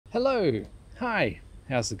Hello, hi,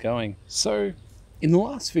 how's it going? So in the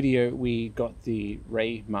last video we got the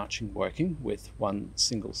ray marching working with one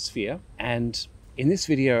single sphere, and in this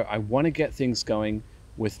video I want to get things going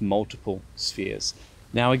with multiple spheres.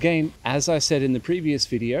 Now again, as I said in the previous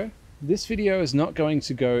video, this video is not going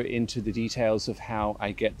to go into the details of how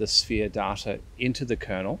I get the sphere data into the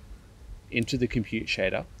kernel, into the compute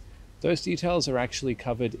shader. Those details are actually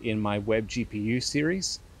covered in my web GPU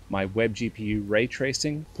series, my web GPU ray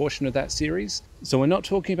tracing portion of that series. So we're not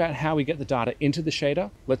talking about how we get the data into the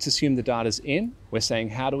shader. Let's assume the data's in. We're saying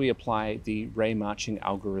how do we apply the ray marching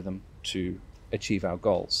algorithm to achieve our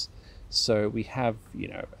goals. So we have,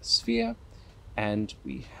 a sphere and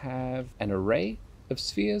we have an array of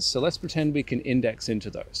spheres. So let's pretend we can index into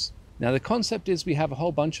those. Now the concept is we have a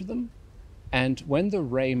whole bunch of them, and when the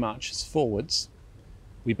ray marches forwards,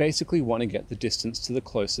 we basically want to get the distance to the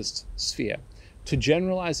closest sphere. To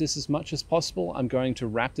generalize this as much as possible, I'm going to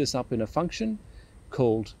wrap this up in a function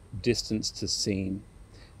called distance to scene.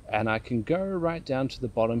 And I can go right down to the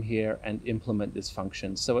bottom here and implement this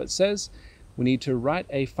function. So it says we need to write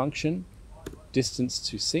a function distance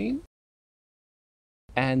to scene,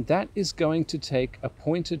 and that is going to take a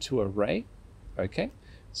pointer to array. Okay,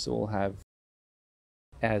 so we'll have,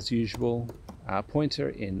 as usual, our pointer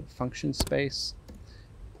in function space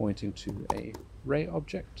pointing to a ray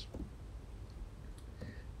object.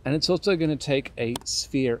 And it's also going to take a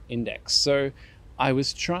sphere index. So I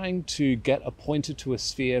was trying to get a pointer to a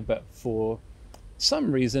sphere, but for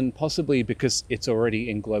some reason, possibly because it's already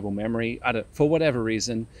in global memory, for whatever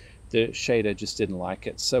reason, the shader just didn't like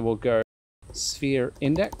it. So we'll go sphere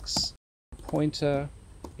index, pointer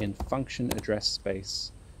in function address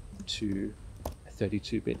space to a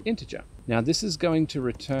 32-bit integer. Now this is going to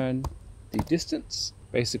return the distance,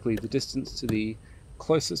 basically the distance to the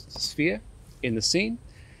closest sphere in the scene.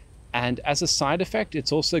 And as a side effect,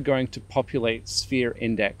 it's also going to populate sphere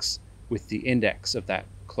index with the index of that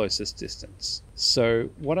closest distance. So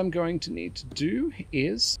what I'm going to need to do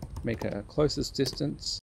is make a closest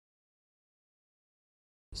distance,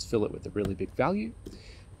 just fill it with a really big value,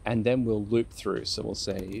 and then we'll loop through. So we'll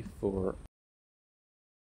say for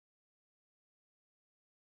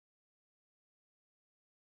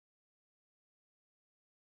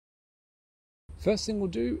first thing we'll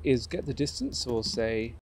do is get the distance. So we'll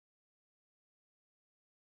say,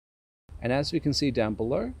 and as we can see down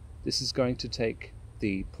below, this is going to take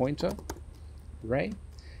the pointer ray,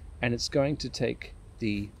 and it's going to take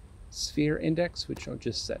the sphere index, which I'll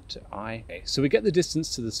just set to I. Okay, so we get the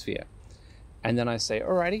distance to the sphere, and then I say,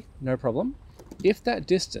 alrighty, no problem. If that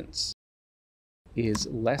distance is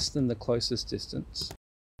less than the closest distance,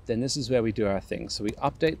 then this is where we do our thing. So we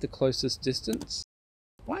update the closest distance.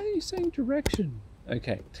 Why are you saying direction?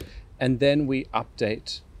 Okay, and then we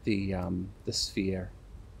update the sphere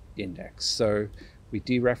index. So we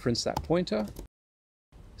dereference that pointer,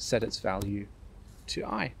 set its value to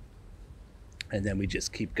I, and then we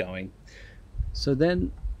just keep going. So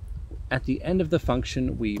then at the end of the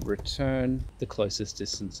function, we return the closest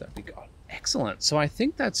distance that we got. Excellent. So I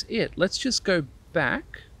think that's it. Let's just go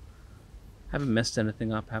back. Haven't messed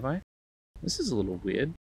anything up, have I? This is a little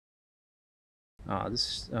weird.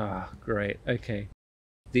 Great. Okay.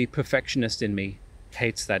 The perfectionist in me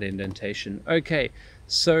hates that indentation. Okay,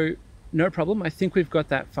 so no problem. I think we've got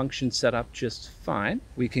that function set up just fine.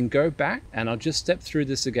 We can go back, and I'll just step through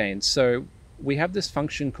this again. So we have this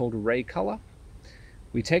function called ray color.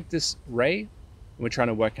 We take this ray, and we're trying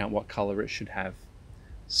to work out what color it should have.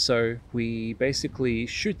 So we basically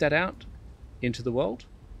shoot that out into the world.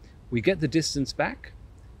 We get the distance back,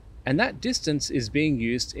 and that distance is being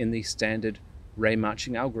used in the standard ray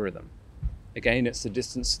marching algorithm. Again, it's the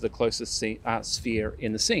distance to the closest sphere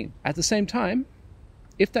in the scene. At the same time,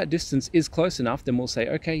 if that distance is close enough, then we'll say,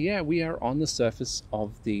 okay, yeah, we are on the surface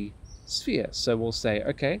of the sphere. So we'll say,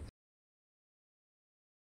 okay,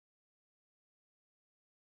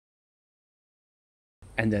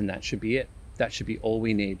 and then that should be it. That should be all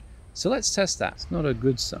we need. So let's test that. It's not a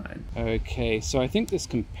good sign. Okay, so I think this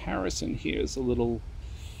comparison here is a little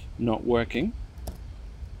not working.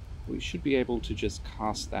 We should be able to just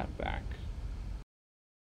cast that back.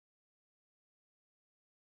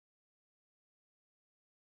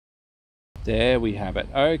 There we have it.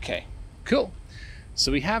 Okay, cool.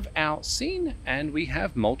 So we have our scene and we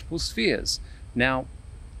have multiple spheres. Now,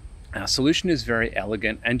 our solution is very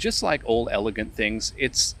elegant, and just like all elegant things,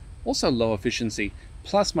 it's also low efficiency.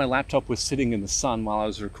 Plus my laptop was sitting in the sun while I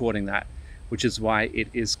was recording that, which is why it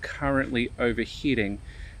is currently overheating.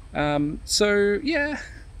 So yeah,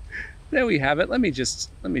 there we have it. Let me just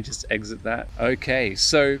exit that. Okay,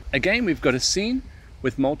 so again, we've got a scene.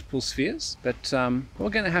 with multiple spheres, but what we're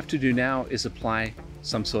going to have to do now is apply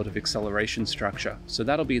some sort of acceleration structure. So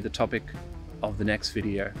that'll be the topic of the next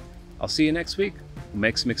video. I'll see you next week. We'll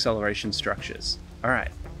make some acceleration structures. All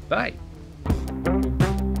right, bye.